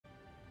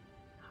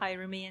Hi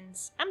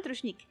Rumians, I'm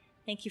Druzhnik.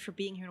 Thank you for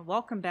being here and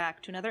welcome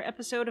back to another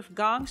episode of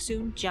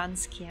Gongsun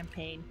Zan's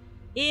campaign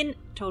in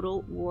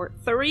Total War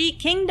 3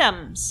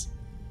 Kingdoms.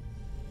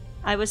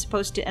 I was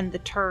supposed to end the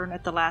turn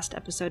at the last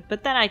episode,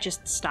 but then I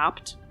just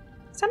stopped.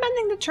 So I'm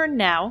ending the turn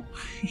now.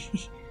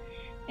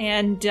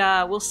 And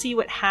we'll see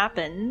what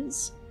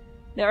happens.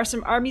 There are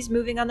some armies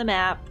moving on the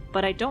map,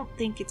 but I don't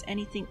think it's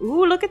anything...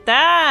 Ooh, look at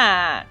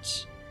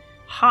that!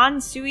 Han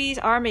Sui's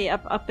army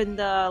up in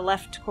the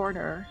left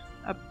corner,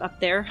 up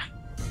there,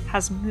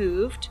 has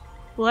moved.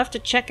 We'll have to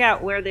check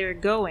out where they're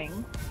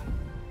going.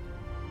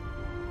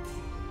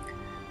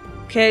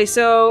 Okay,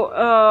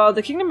 so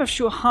the Kingdom of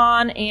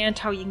Shuhan and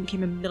Taoying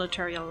became a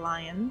military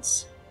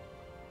alliance.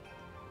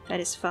 That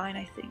is fine,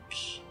 I think.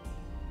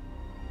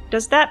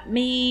 Does that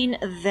mean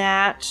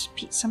that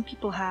some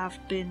people have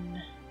been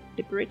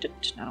liberated?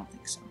 I don't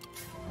think so.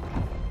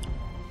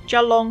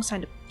 Jialong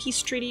signed a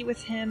peace treaty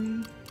with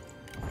him.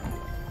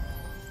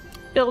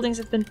 Buildings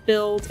have been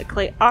built. A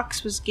clay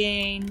ox was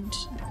gained.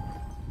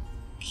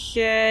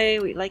 Okay,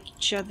 we like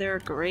each other.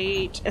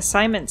 Great.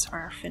 Assignments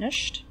are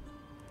finished.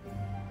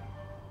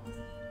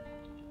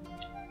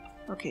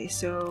 Okay,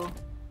 so...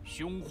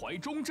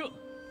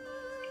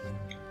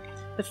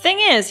 The thing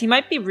is, he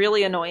might be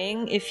really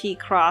annoying if he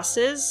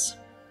crosses.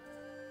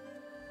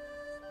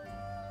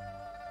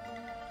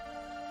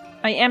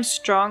 I am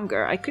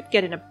stronger. I could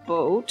get in a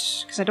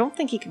boat, because I don't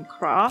think he can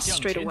cross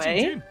straight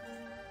away.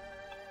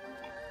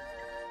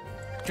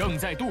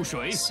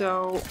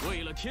 So...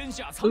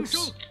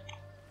 Oops.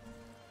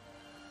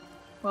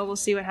 Well, we'll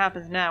see what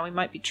happens now. We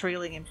might be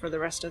trailing him for the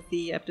rest of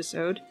the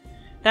episode.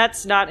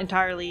 That's not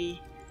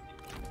entirely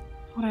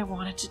what I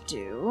wanted to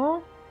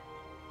do.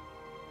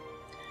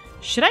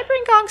 Should I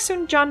bring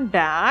Gongsun Zan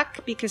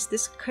back? Because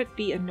this could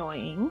be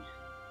annoying.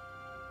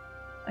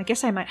 I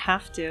guess I might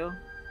have to.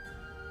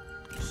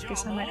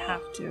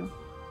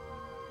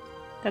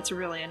 That's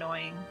really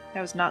annoying. That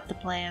was not the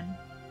plan.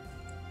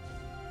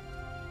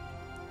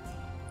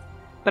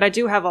 But I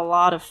do have a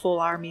lot of full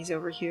armies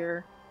over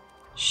here.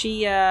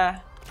 She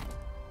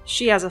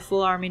has a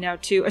full army now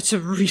too. It's a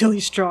really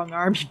strong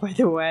army, by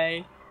the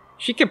way.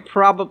 She could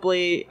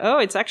probably... Oh,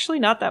 it's actually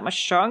not that much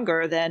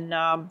stronger than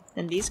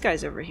these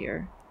guys over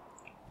here.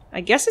 I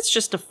guess it's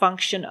just a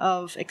function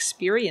of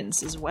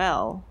experience as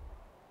well.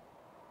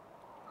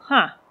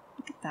 Huh.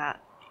 Look at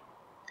that.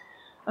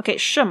 Okay,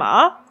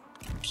 Shima.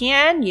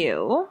 Can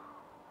you...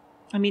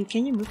 I mean,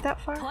 can you move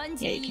that far?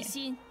 Yeah, you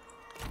can.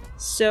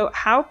 So,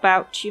 how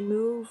about you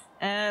move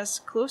as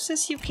close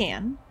as you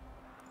can?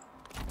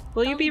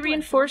 Will you be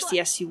reinforced?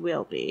 Yes, you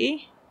will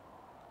be.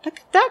 Look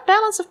at that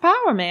balance of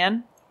power,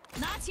 man.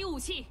 Look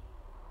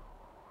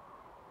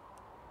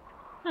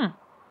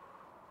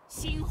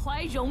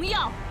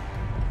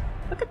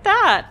at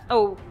that.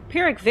 Oh,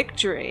 Pyrrhic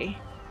victory.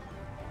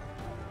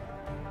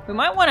 We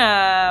might want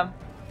to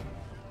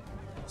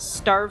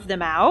starve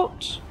them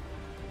out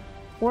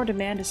or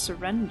demand a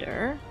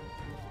surrender.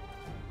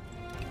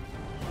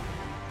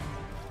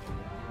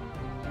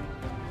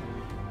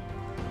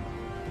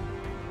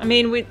 I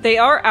mean, they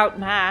are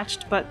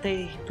outmatched, but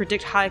they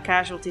predict high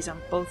casualties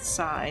on both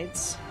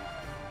sides.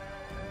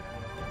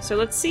 So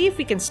let's see if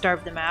we can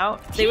starve them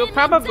out. They will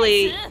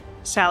probably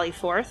sally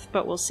forth,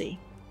 but we'll see.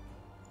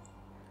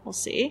 We'll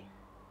see.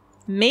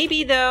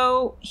 Maybe,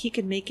 though, he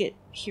could make it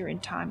here in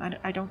time.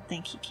 I don't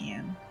think he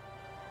can.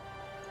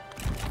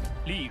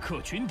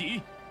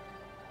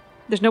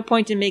 There's no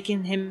point in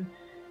making him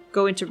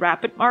go into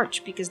rapid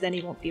march, because then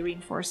he won't be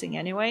reinforcing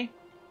anyway.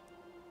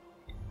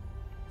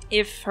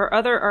 If her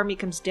other army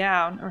comes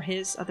down, or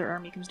his other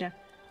army comes down...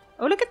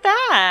 Oh, look at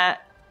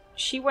that!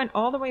 She went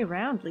all the way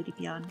around, Lady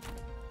Bian.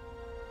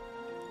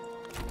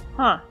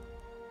 Huh.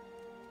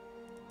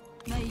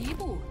 There you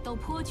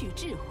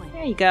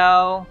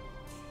go.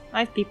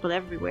 I have people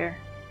everywhere.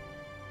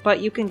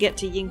 But you can get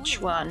to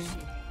Yingchuan.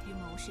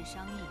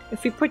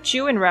 If we put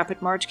you in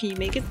rapid march, can you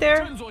make it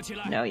there?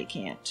 No, you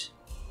can't.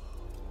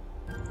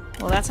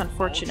 Well, that's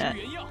unfortunate.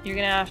 You're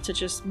gonna have to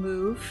just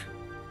move.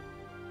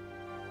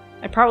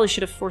 I probably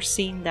should have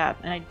foreseen that,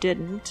 and I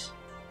didn't.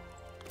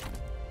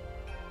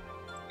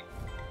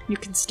 You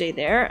can stay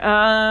there.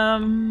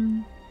 Let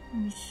me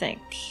think.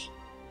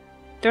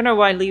 Don't know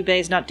why Liu Bei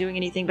is not doing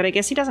anything, but I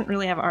guess he doesn't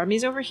really have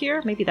armies over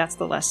here. Maybe that's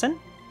the lesson.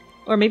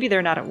 Or maybe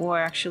they're not at war,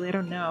 actually. I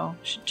don't know.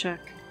 Should check.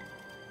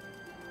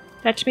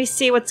 Let me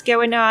see what's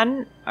going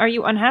on. Are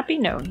you unhappy?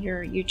 No,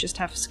 you just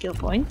have skill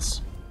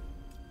points.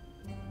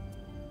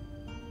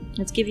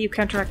 Let's give you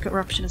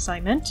counter-corruption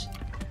assignment.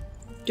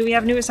 Do we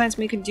have new assignments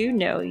we can do?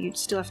 No, you'd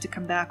still have to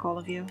come back, all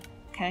of you.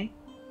 Okay.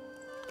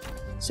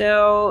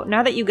 So,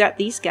 now that you got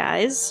these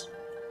guys,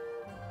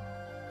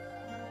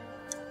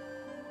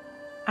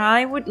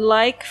 I would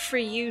like for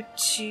you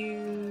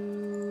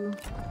to...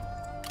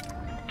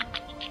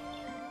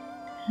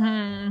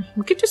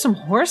 we could do some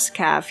horse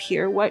cav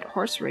here. White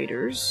horse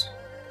raiders.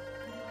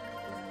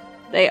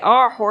 They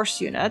are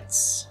horse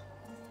units.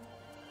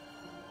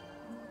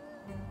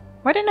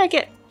 Why didn't I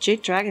get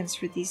jade dragons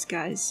for these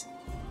guys?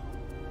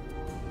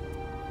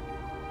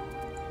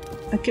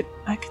 I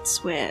could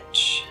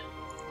switch.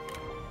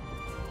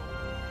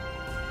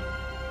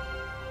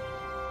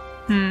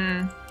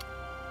 And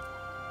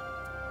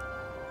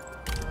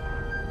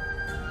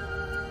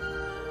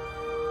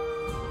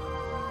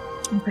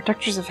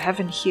Protectors of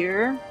Heaven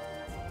here.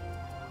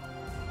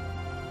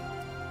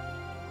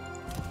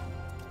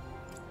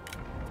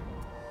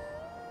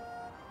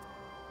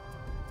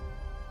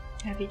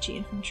 Heavy G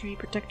Infantry,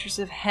 Protectors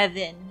of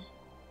Heaven.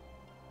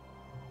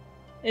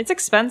 It's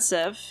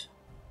expensive.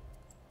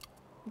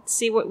 Let's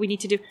see what we need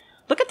to do.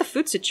 Look at the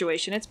food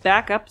situation. It's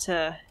back up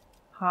to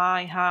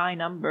high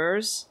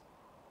numbers.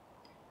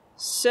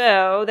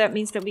 So that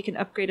means that we can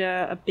upgrade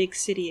a big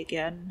city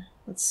again.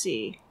 Let's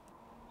see.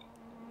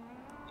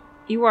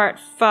 You are at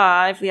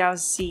 5, Liao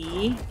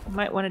Z. I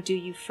might want to do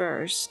you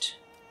first.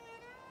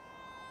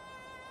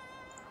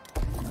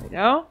 There we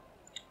go.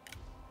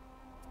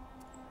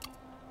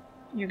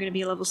 You're going to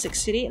be a level 6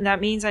 city, and that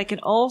means I can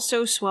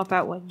also swap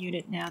out 1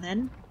 unit now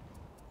then.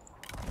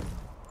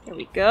 There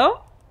we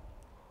go.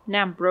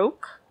 Now I'm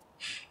broke.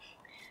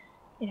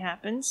 It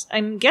happens.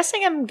 I'm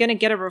guessing I'm gonna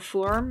get a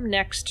reform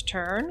next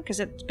turn, because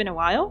it's been a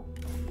while.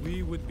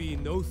 We would be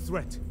no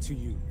threat to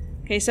you.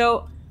 Okay,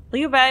 so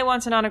Liu Bei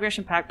wants a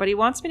non-aggression pact, but he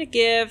wants me to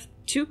give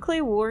 2 clay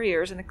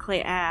warriors and a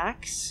clay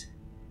axe.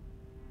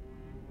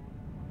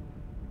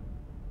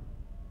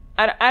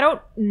 I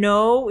don't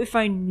know if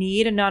I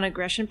need a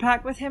non-aggression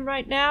pact with him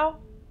right now.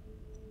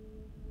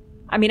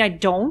 I mean, I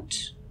don't,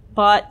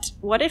 but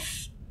what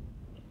if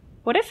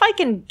I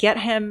can get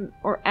him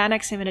or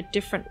annex him in a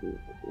different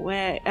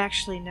way?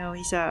 Actually, no,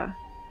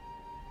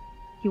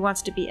 he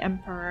wants to be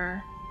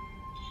emperor.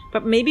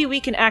 But maybe we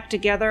can act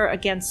together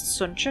against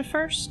Suncha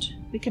first?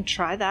 We can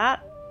try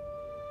that.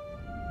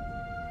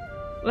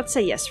 Let's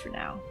say yes for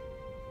now.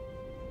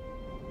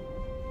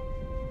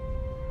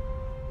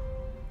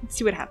 Let's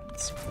see what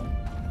happens.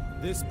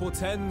 This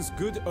portends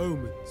good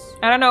omens.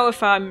 I don't know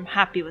if I'm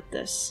happy with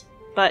this,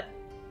 but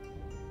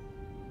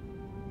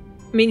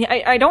I mean,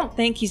 I don't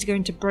think he's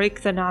going to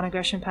break the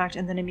non-aggression pact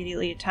and then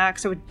immediately attack,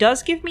 so it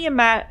does give me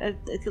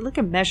like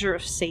a measure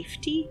of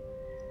safety.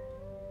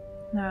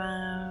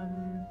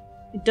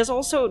 It does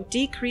also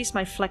decrease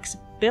my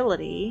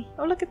flexibility.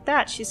 Oh, look at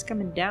that. She's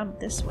coming down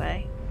this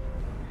way.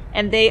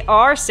 And they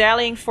are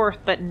sallying forth,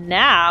 but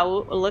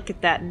now, look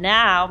at that.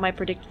 Now my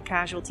predicted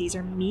casualties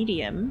are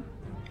medium.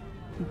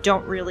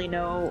 Don't really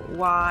know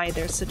why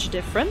there's such a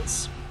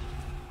difference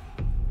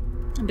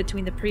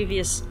between the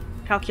previous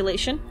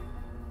calculation.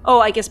 Oh,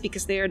 I guess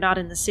because they are not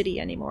in the city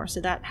anymore, so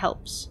that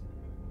helps.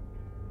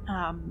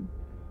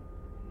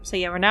 So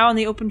yeah, we're now in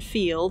the open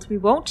field. We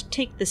won't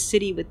take the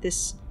city with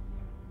this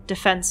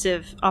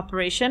defensive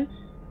operation,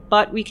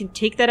 but we can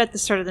take that at the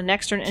start of the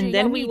next turn, and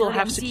then we will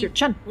have secure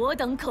Chen.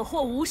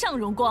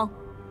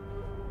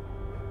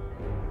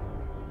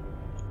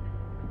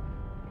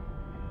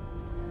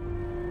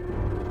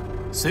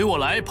 随我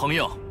来，朋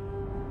友。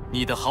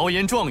你的豪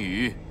言壮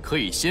语可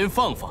以先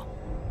放放。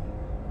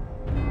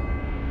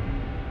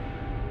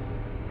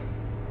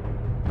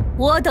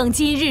我等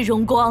今日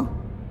荣光，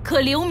可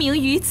留名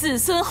于子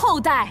孙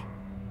后代。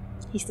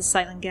He's the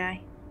silent guy.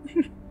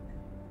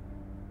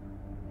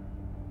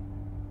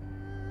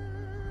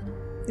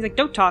 He's like,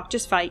 don't talk,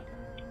 just fight.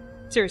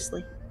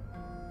 Seriously.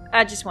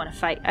 I just want to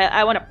fight.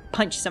 I want to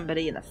punch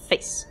somebody in the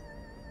face.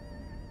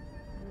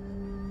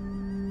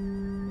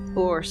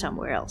 Or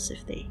somewhere else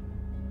if they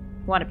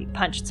want to be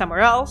punched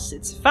somewhere else.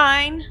 It's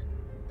fine.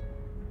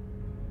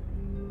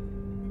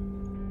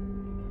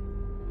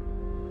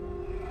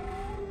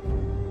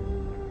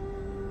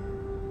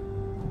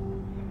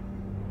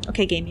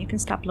 Okay, game, you can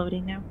stop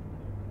loading now.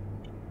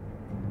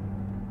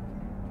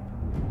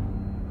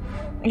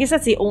 I guess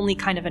that's the only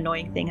kind of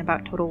annoying thing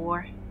about Total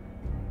War.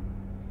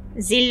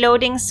 The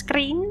loading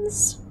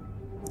screens?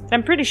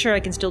 I'm pretty sure I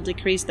can still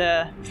decrease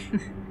the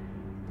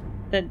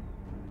the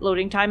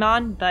loading time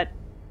on, but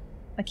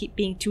I keep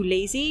being too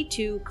lazy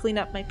to clean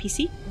up my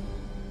PC.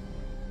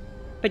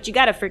 But you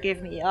gotta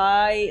forgive me,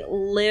 I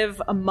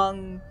live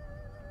among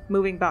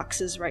moving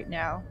boxes right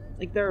now.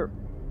 Like, they're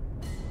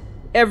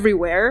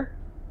everywhere.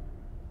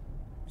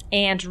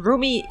 And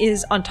Rumi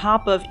is on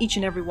top of each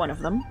and every one of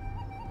them.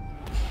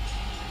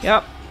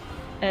 Yep.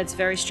 And it's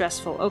very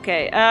stressful.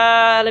 Okay,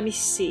 let me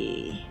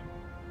see.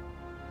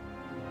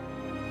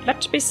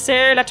 Let me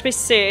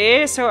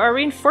see. So our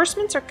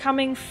reinforcements are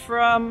coming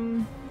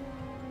from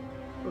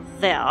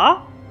there.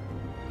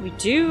 We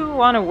do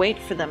want to wait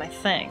for them, I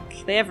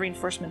think. They have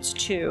reinforcements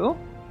too.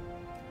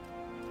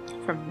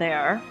 From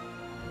there.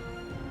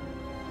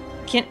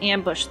 Can't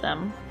ambush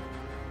them.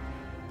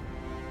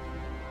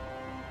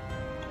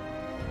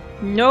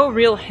 No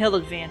real hill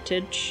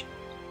advantage.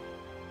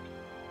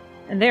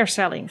 And they're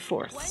sallying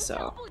forth,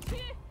 so there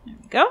we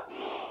go.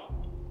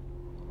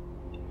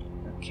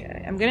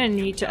 Okay, I'm gonna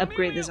need to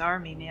upgrade this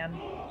army, man.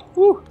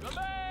 Woo!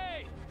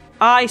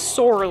 I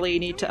sorely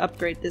need to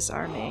upgrade this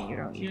army.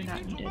 You're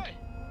not needed.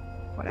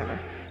 Whatever.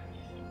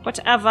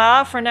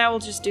 Whatever. For now, we'll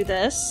just do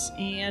this.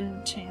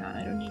 And hang on,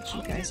 I don't need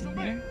you guys in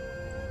there.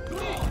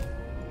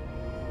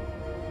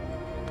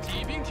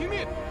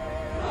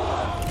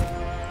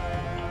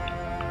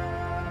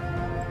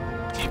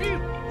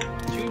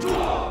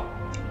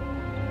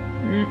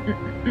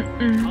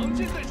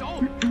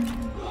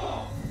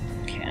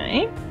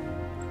 Okay.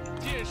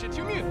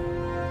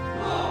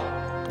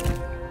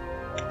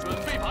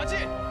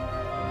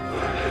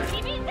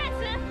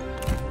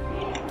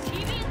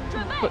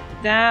 Put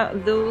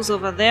those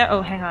over there.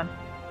 Oh, hang on.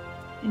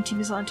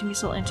 Anti-missile,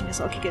 anti-missile,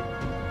 anti-missile. Okay, good.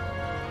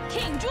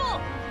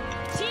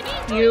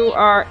 You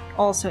are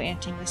also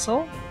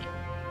anti-missile.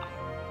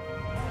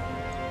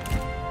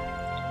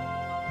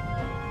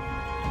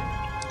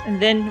 And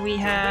then we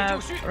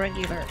have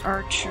regular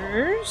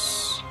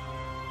archers.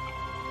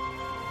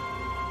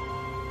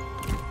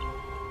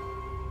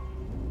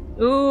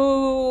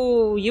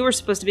 Ooh, you were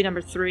supposed to be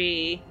number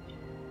 3.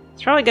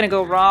 It's probably gonna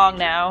go wrong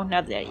now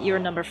that you're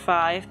number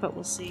 5, but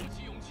we'll see.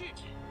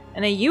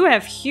 And then you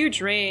have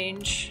huge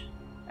range.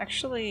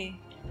 Actually,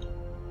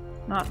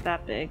 not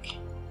that big.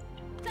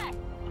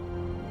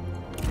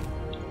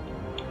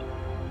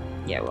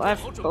 Yeah, we'll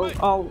have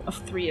all of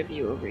 3 of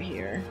you over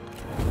here.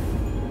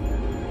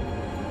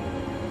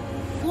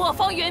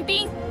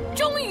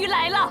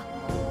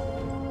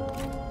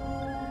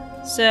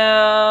 So,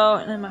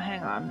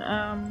 hang on.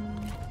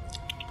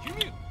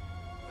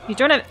 You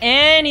don't have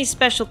any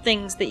special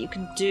things that you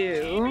can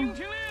do.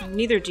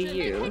 Neither do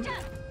you.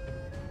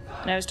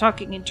 And I was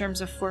talking in terms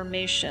of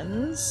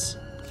formations.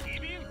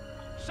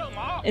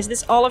 Is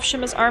this all of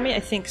Shima's army? I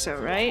think so,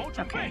 right?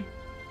 Okay.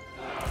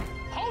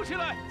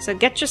 So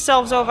get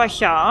yourselves over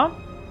here.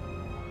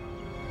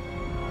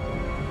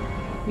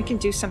 We can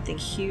do something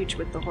huge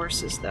with the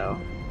horses, though.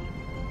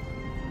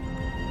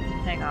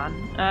 Hang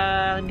on.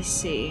 Let me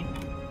see.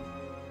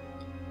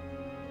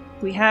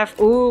 We have...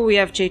 Ooh, we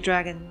have Jade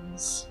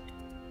Dragons.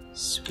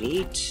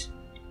 Sweet.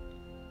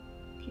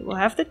 Okay, we'll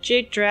have the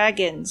Jade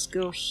Dragons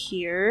go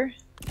here.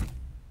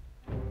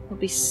 It'll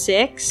be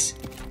 6.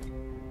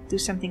 Do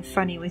something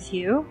funny with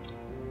you.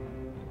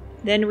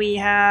 Then we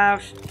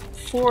have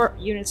 4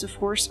 units of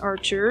horse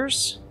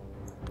archers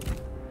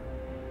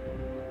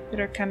that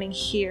are coming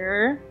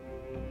here.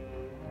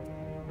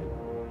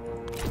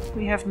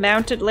 We have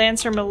mounted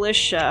lancer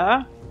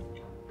militia.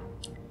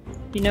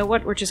 You know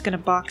what? We're just gonna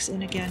box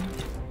in again.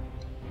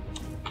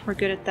 We're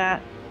good at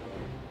that.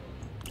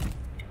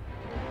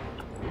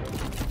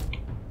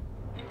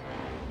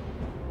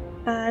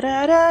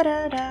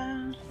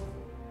 Ba-da-da-da-da.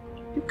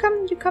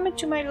 You come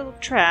into my little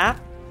trap.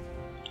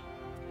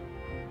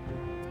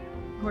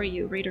 Who are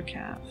you? Raider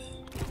Cav.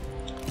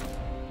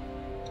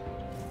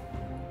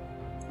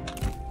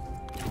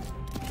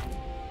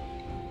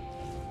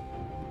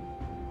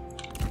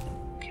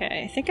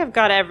 Okay, I think I've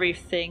got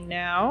everything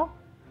now.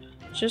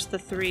 Just the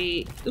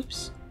 3...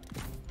 Oops.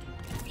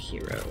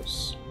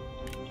 Heroes.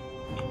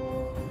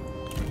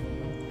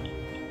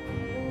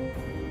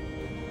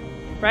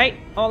 Right?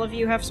 All of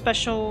you have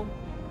special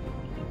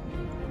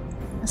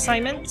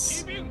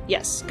assignments?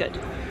 Yes, good.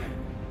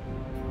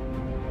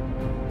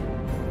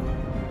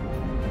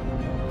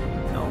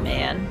 Oh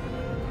man.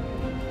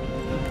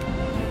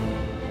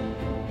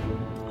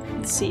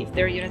 Let's see if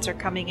their units are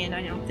coming in.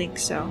 I don't think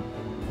so.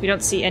 We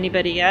don't see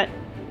anybody yet.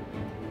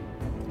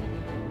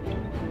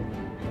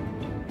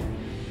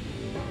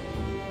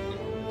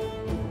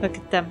 Look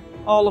at them.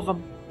 All of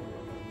them.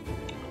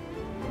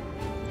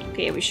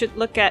 Okay, we should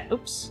look at...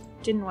 Oops.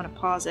 Didn't want to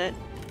pause it.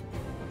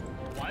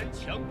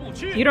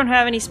 You don't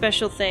have any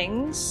special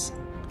things.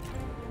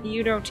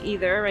 You don't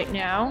either right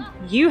now.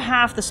 You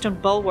have the Stone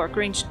Bulwark,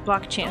 ranged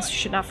block chance. You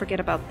should not forget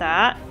about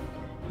that.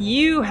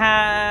 You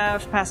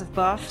have passive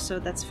buff, so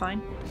that's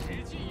fine.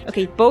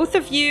 Okay, both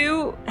of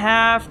you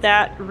have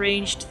that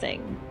ranged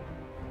thing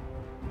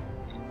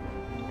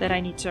that I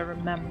need to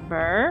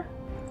remember.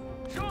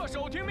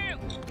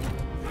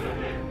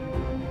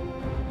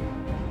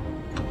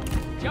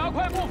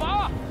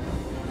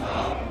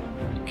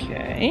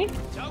 Okay.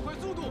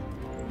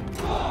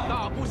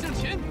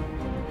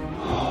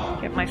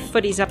 Get my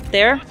footies up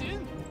there.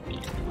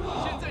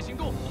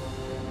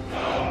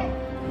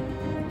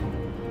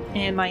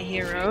 And my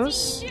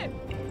heroes.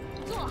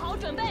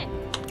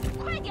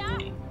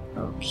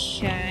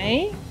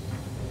 Okay.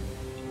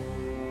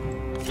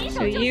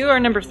 So you are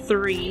number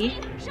 3.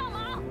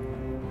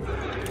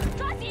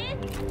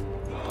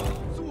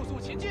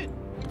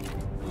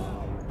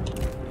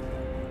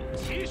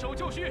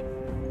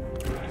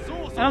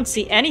 I don't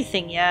see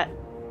anything yet.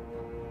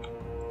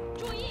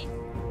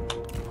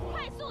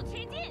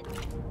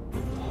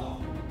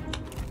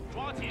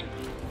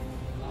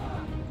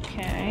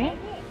 Okay.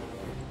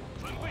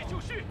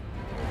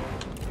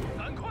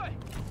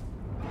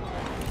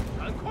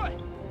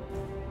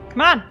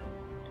 Come on!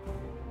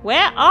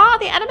 Where are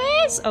the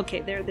enemies? Okay,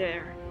 they're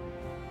there.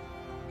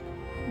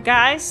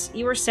 Guys,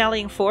 you were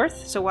sallying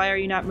forth, so why are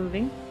you not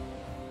moving?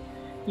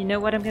 You know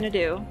what I'm gonna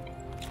do.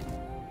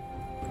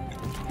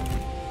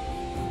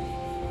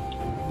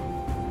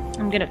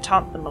 I'm gonna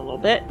taunt them a little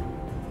bit.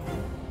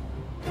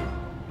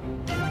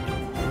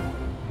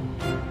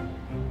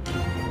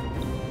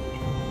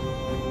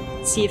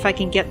 See if I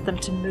can get them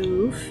to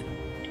move.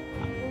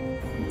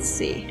 Let's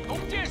see.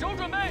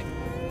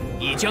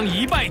 已将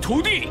一败涂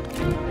地，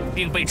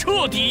并被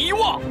彻底遗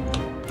忘。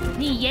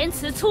你言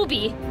辞粗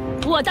鄙，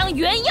我当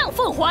原样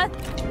奉还。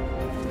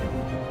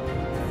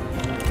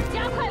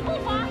加快步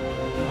伐。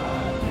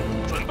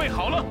准备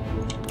好了，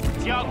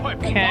加快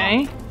步伐。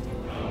Okay.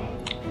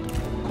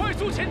 快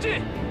速前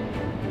进。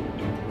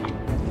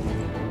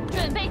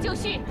准备就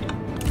绪，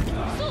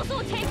速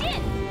速前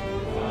进。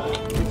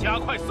加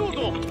快速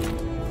度。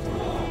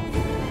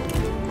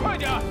快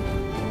点。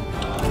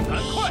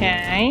赶快。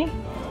Okay.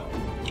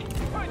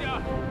 快点。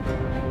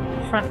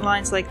 Front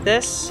lines like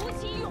this. 鼓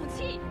起勇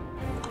气。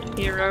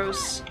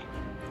 Heroes.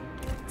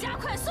 加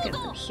快速 Get 度。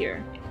 them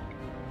here.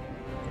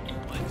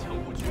 顽强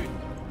不屈。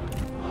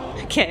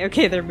 Okay,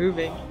 okay, they're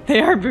moving.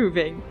 They are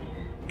moving.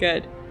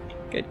 Good.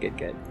 Good, good,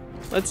 good.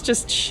 Let's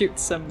just shoot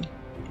some...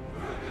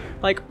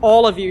 Like,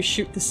 all of you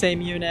shoot the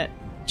same unit.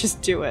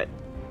 Just do it.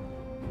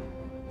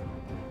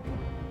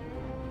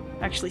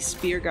 Actually,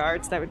 spear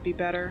guards, that would be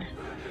better.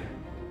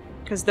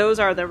 Because those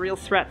are the real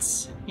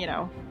threats, you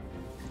know,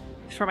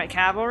 for my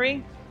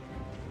cavalry.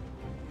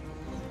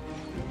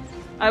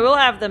 I will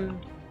have them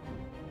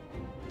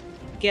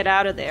get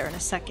out of there in a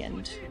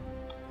second.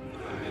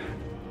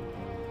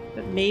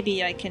 But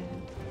maybe I can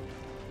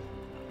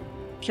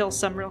kill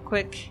some real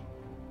quick.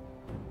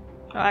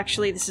 Oh,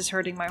 actually, this is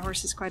hurting my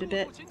horses quite a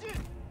bit.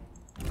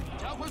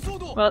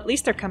 Well, at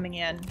least they're coming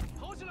in.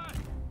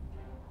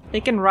 They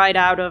can ride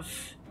out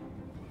of...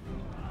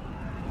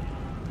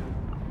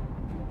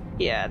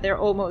 Yeah, they're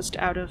almost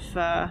out of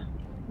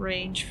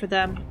range for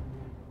them.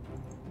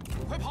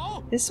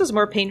 This was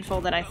more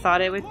painful than I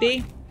thought it would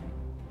be.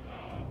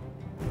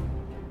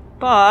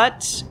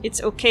 But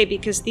it's okay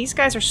because these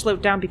guys are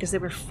slowed down because they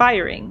were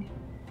firing.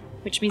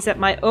 Which means that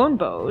my own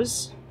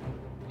bows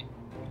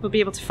will be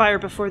able to fire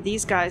before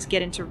these guys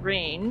get into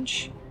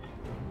range.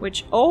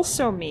 Which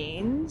also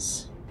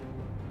means...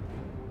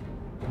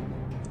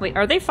 Wait,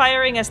 are they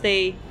firing as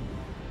they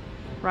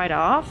ride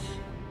off?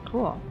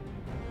 Cool.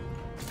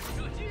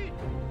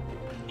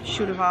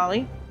 Shoot a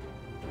volley.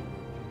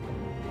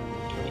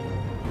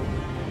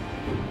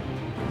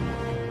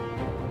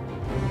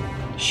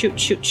 Shoot,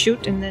 shoot,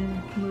 shoot, and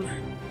then move.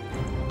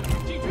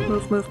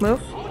 Move, move,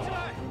 move.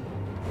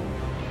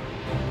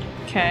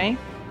 Okay.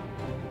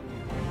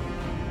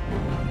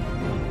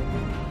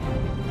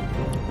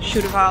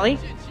 Shoot a volley.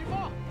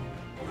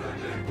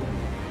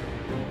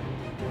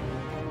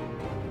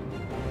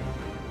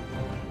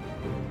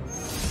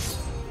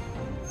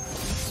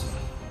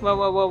 Whoa,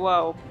 whoa, whoa,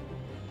 whoa.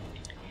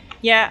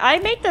 Yeah, I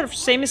made the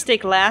same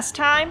mistake last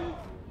time.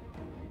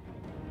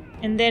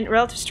 And then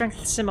relative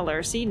strength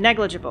similar. See?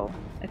 Negligible.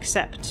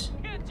 Accept.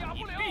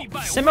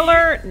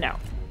 Similar? No.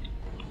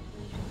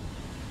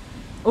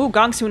 Oh,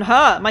 Gongsun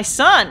Zan, my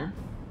son!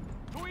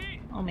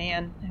 Oh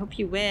man, I hope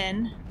you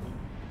win.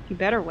 You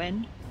better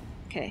win.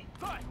 Okay.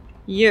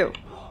 You.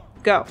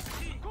 Go.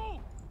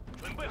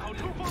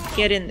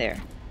 Get in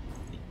there.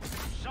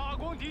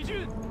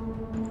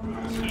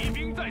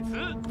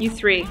 You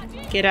three.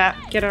 Get out.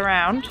 Get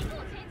around.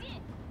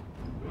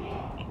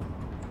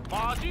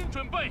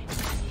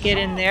 Get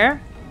in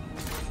there.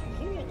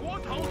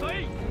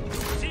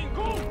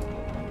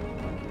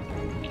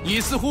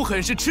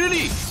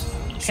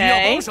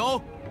 Okay.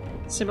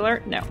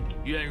 Similar? No.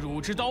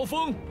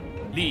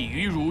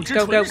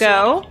 Go, go,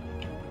 go.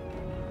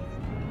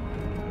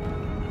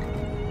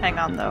 Hang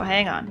on, though.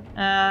 Hang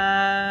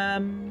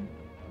on.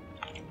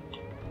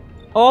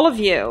 All of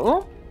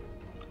you.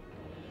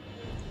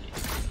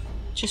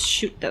 Just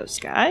shoot those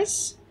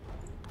guys.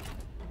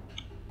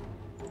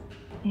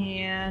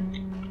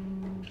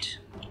 And...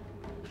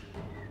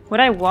 what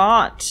I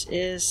want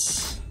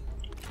is...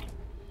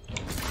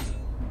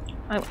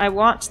 I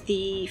want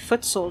the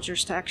foot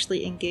soldiers to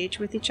actually engage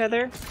with each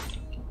other.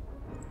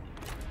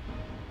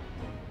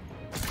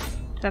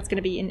 That's going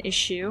to be an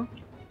issue.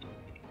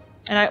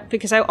 And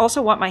because I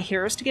also want my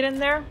heroes to get in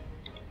there.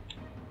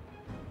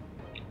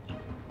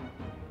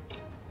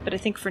 But I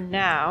think for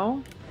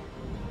now...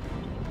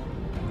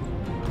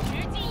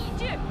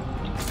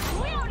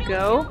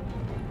 Go.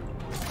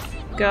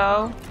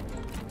 Go.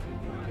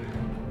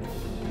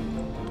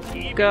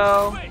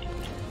 Go.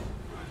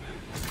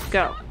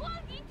 Go.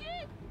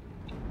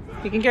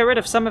 We can get rid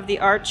of some of the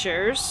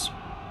archers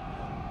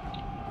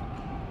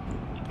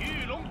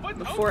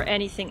before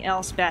anything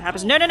else bad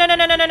happens. No, no, no, no,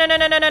 no, no, no, no, no,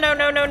 no, no, no,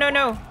 no, no, no,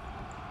 no.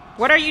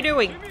 What are you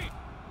doing?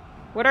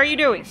 What are you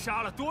doing?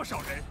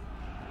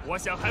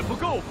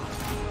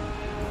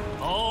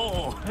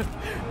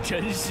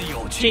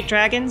 Jade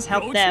dragons,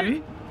 help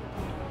them.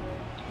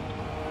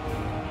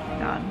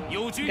 Hang on.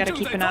 We gotta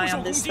keep an eye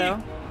on this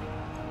though.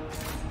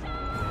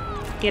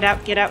 Get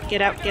out, get out,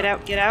 get out, get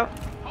out, get out.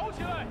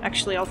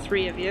 Actually, all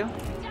three of you.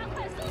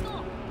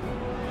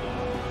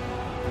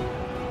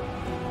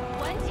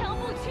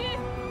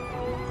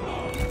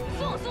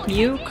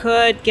 You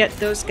could get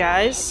those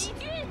guys.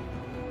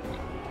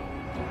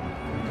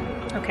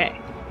 Okay.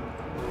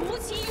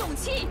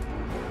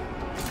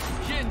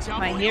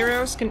 My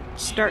heroes can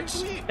start.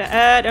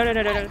 No, no, no,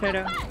 no, no, no,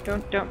 no!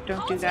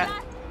 Don't do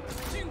that.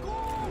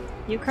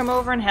 You come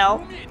over and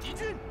help.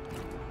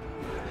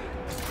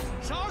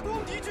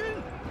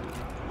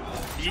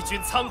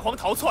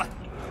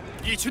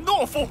 一群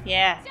懦夫！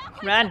 Yeah,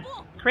 run.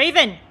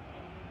 Craven!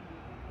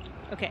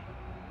 Okay.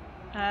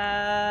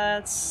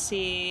 Let's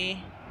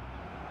see.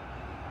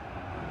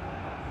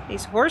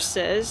 These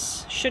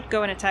horses should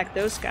go and attack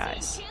those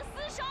guys.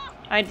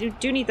 I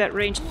do need that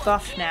ranged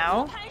buff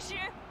now.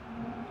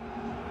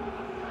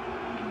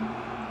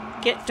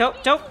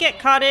 Don't get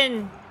caught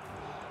in.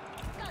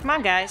 Come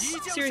on, guys.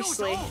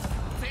 Seriously.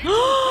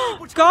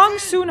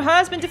 Gongsun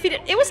has been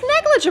defeated. It was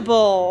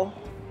negligible.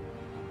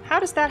 How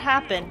does that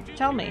happen?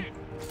 Tell me.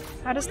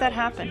 How does that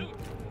happen?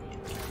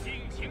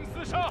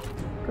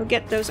 Go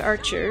get those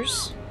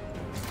archers.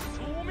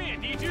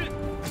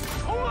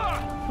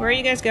 Where are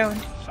you guys going?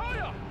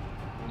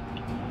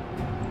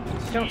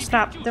 Don't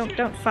stop.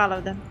 Don't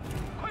follow them.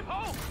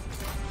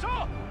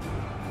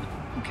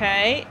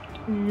 Okay.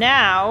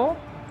 Now.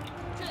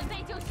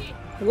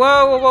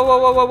 Whoa, whoa, whoa,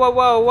 whoa, whoa, whoa,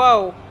 whoa,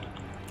 whoa.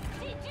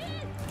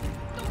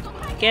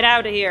 Get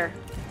out of here.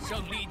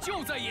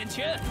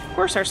 Of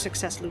course our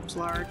success looms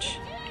large.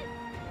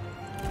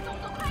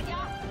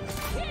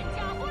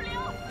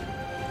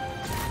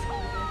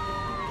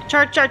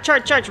 Charge, charge,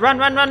 charge, charge. Run,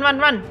 run, run, run,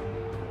 run.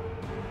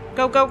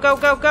 Go, go, go,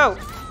 go, go.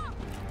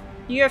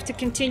 You have to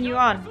continue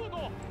on.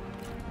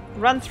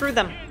 Run through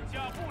them.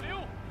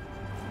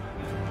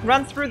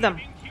 Run through them.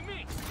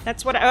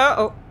 That's what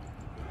oh.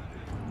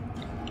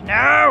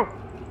 No!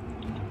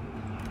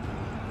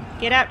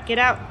 Get out, get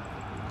out.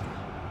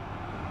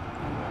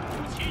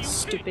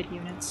 Stupid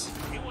units.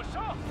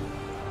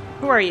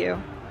 Who are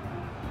you?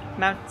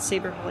 Mount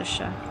Saber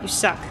Militia. You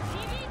suck.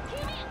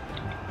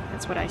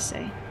 That's what I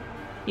say.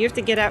 You have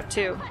to get out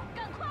too.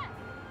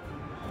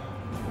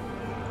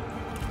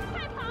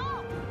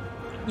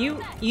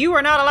 You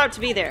are not allowed to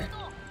be there.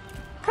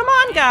 Come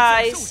on,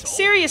 guys!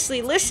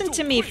 Seriously, listen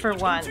to me for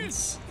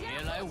once.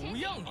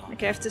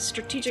 Okay, I have to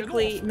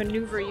strategically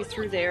maneuver you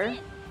through there.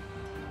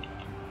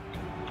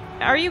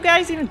 Are you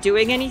guys even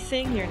doing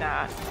anything? You're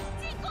not.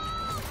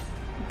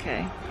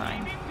 Okay,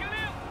 fine.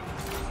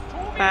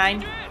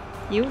 Fine.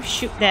 You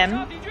shoot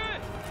them.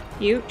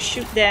 You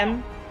shoot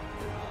them.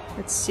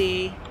 Let's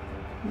see.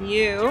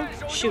 You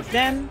shoot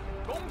them.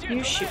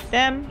 You shoot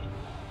them.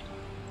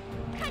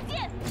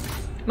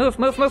 Move,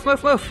 move, move,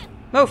 move, move!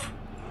 Move!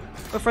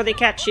 Before they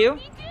catch you.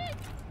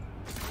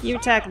 You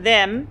attack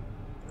them.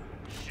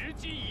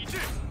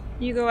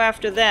 You go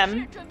after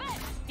them.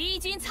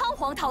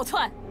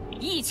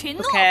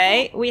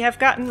 Okay, we have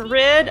gotten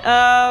rid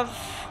of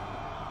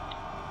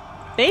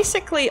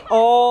basically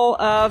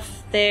all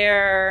of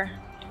their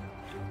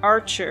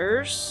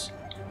archers.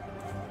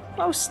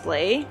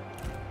 Mostly.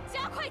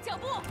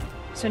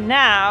 So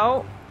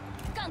now,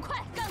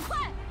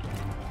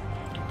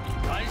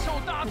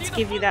 let's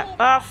give you that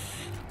buff.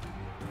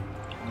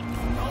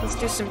 Let's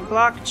do some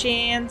block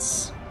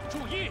chants.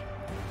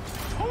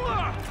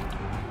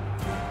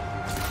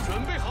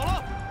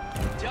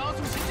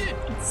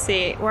 Let's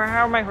see, how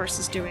are my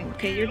horses doing?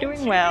 Okay, you're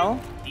doing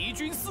well.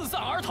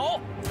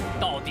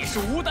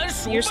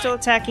 You're still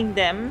attacking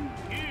them.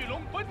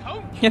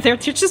 Yeah, they're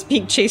just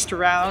being chased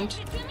around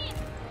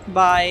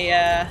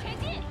by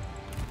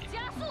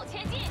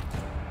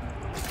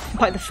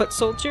the foot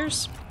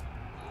soldiers.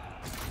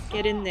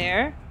 Get in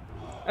there.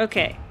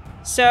 Okay,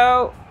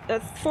 so the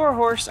 4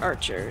 horse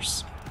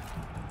archers.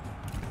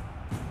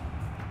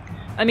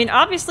 I mean,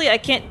 obviously I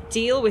can't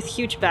deal with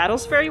huge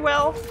battles very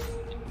well,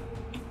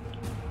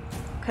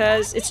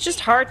 because it's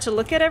just hard to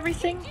look at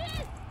everything.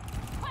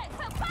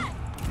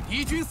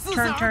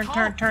 Turn, turn,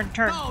 turn, turn,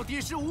 turn.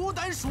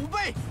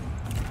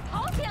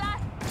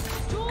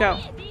 Go.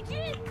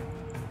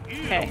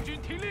 Okay.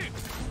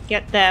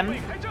 Get them.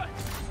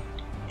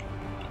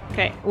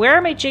 Okay, where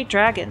are my Jade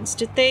Dragons?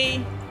 Did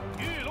they...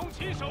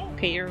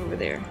 Okay, you're over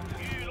there.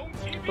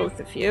 Both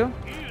of you.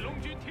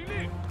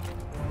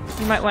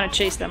 You might want to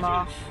chase them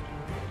off.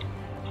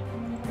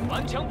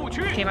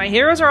 Okay, my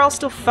heroes are all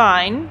still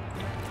fine.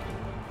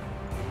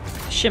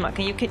 Shima,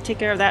 can you take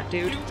care of that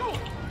dude?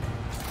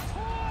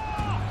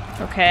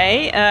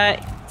 Okay,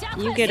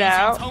 you get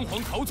out.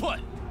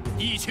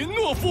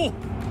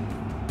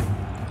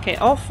 Okay,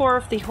 all 4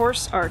 of the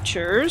horse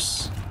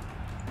archers.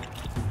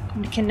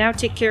 We can now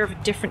take care of a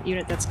different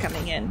unit that's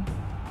coming in.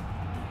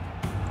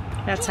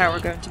 That's how we're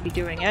going to be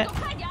doing it.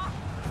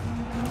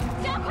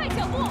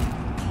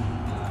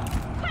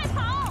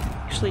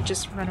 Actually,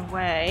 just run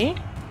away.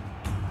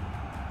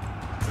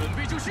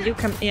 You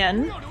come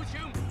in.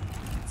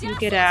 You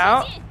get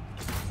out.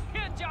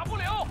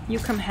 You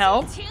come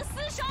help.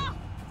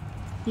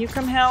 You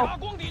come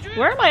help.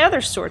 Where are my other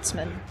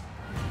swordsmen?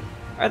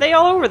 Are they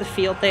all over the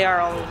field? They are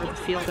all over the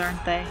field,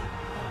 aren't they?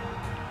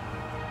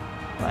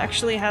 We'll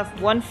actually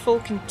have 1 full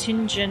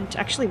contingent.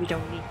 Actually, we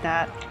don't need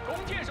that.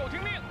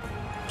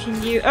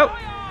 Can you... Oh!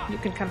 You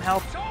can come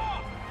help.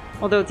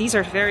 Although these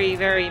are very,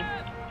 very,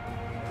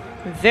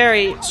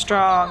 very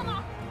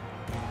strong.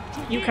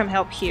 You come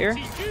help here.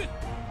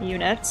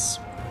 Units.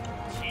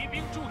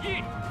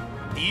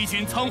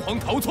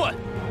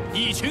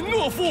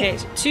 Okay,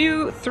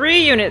 so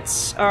 3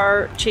 units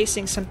are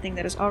chasing something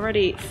that is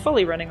already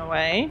fully running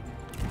away.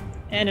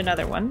 And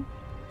another one.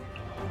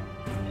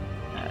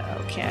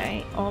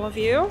 Okay, all of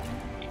you.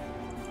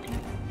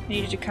 I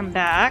need you to come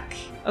back.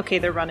 Okay,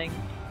 they're running.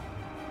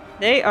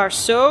 They are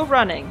so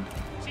running.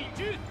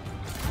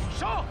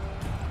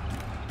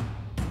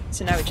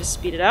 So now we just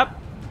speed it up.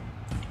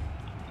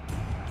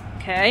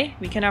 Okay,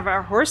 we can have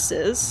our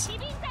horses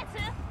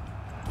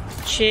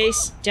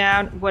chase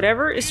down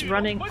whatever is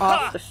running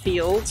off the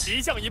field.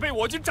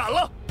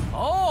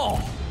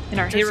 And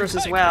our heroes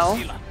as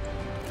well.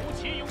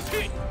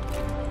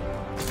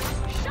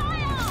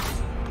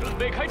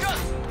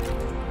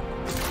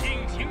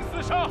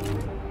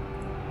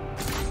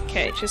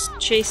 Okay, just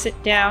chase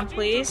it down,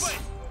 please.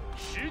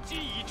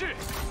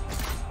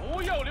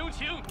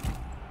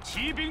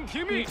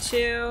 You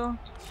two.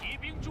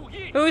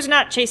 Who's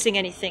not chasing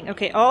anything?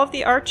 Okay, all of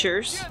the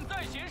archers.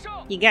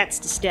 You gets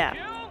to step.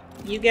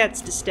 You gets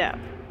to step.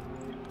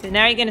 So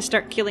now you're gonna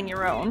start killing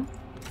your own,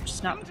 which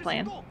is not the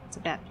plan. It's a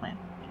bad plan.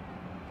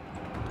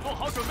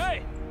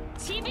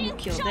 You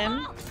kill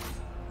them.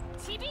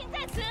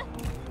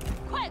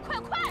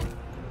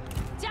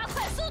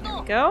 There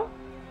we go.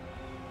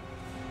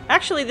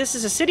 Actually, this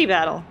is a city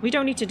battle. We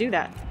don't need to do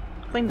that.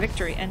 Claim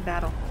victory, end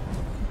battle.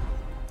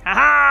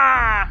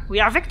 Haha! We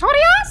are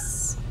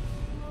victorious!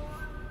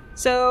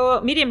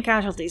 So, medium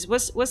casualties.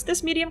 Was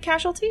this medium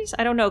casualties?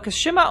 I don't know, because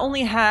Shima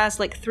only has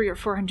like 300 or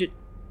 400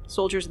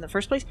 soldiers in the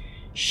first place.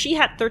 She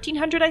had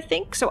 1,300, I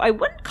think, so I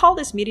wouldn't call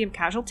this medium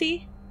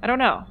casualty. I don't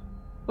know.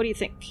 What do you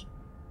think?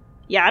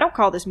 Yeah, I don't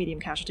call this medium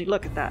casualty.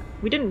 Look at that.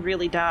 We didn't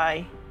really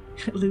die.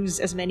 Lose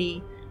as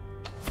many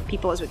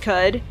people as we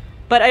could.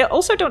 But I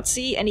also don't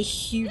see any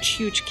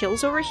huge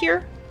kills over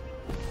here.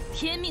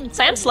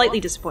 So I'm slightly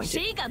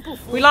disappointed.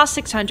 We lost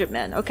 600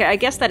 men. Okay, I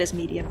guess that is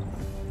medium.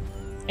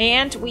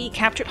 And we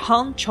captured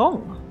Han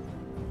Chong.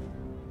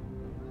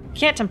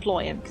 Can't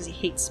employ him because he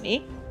hates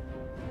me.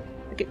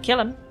 I could kill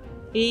him.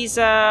 He's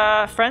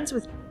friends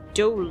with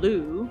Do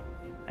Lu.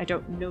 I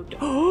don't know.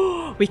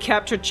 Oh, we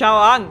captured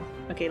Chao Ang.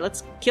 Okay,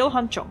 let's kill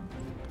Han Chong.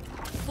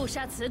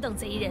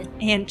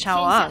 And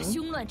Chao Ang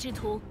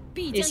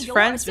is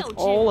friends with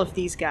all of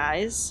these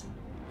guys.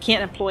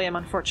 Can't employ him,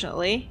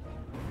 unfortunately.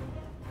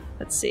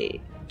 Let's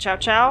see. Chao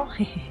Chao.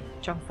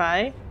 Zhong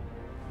Fai.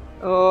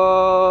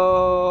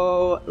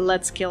 Oh,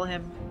 let's kill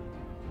him.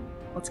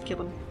 Let's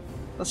kill him.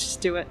 Let's just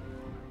do it.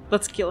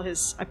 Let's kill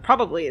his...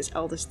 probably his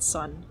eldest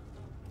son.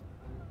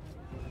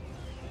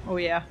 Oh,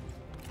 yeah.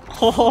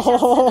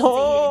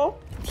 Oh,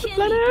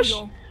 replenish.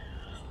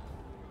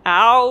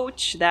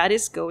 Ouch. That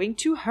is going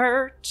to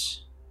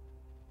hurt.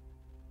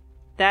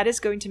 That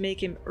is going to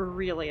make him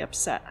really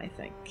upset, I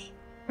think.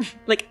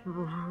 Like,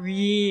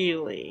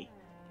 really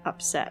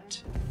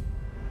upset.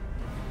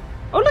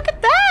 Oh, look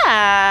at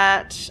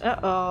that!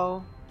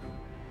 Uh-oh.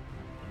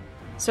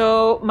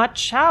 So, Ma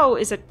Chao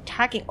is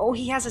attacking... Oh,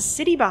 he has a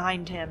city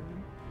behind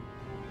him.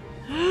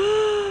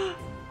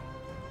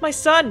 My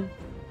son!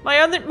 My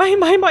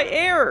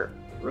heir!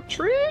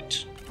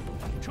 Retreat!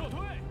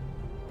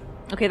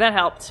 Okay, that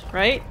helped,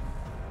 right?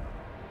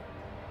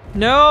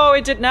 No,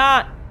 it did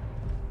not!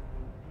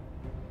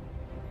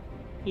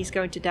 He's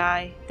going to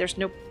die. There's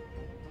no...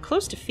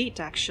 Close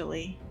defeat,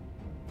 actually.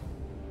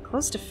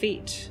 Close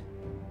defeat.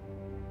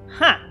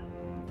 Huh.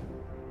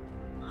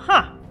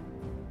 Huh.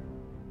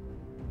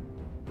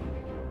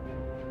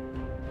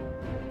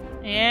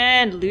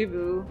 And Lu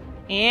Bu.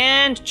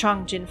 And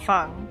Chong Jin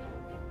Feng.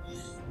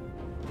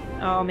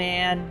 Oh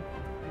man.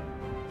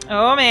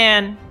 Oh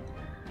man.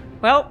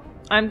 Well,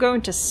 I'm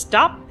going to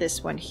stop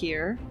this one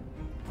here.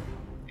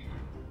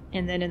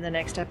 And then in the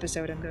next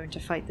episode, I'm going to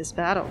fight this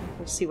battle.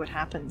 We'll see what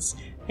happens.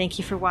 Thank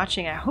you for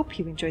watching. I hope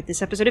you enjoyed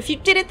this episode. If you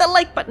did, hit the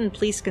like button.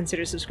 Please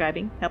consider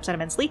subscribing. Helps out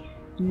immensely.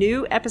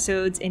 New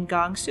episodes in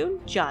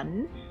Gongsun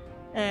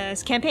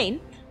Zan's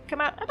campaign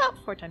come out about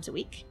 4 times a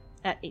week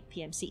at 8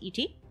 p.m. CET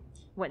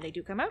when they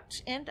do come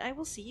out. And I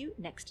will see you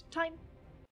next time.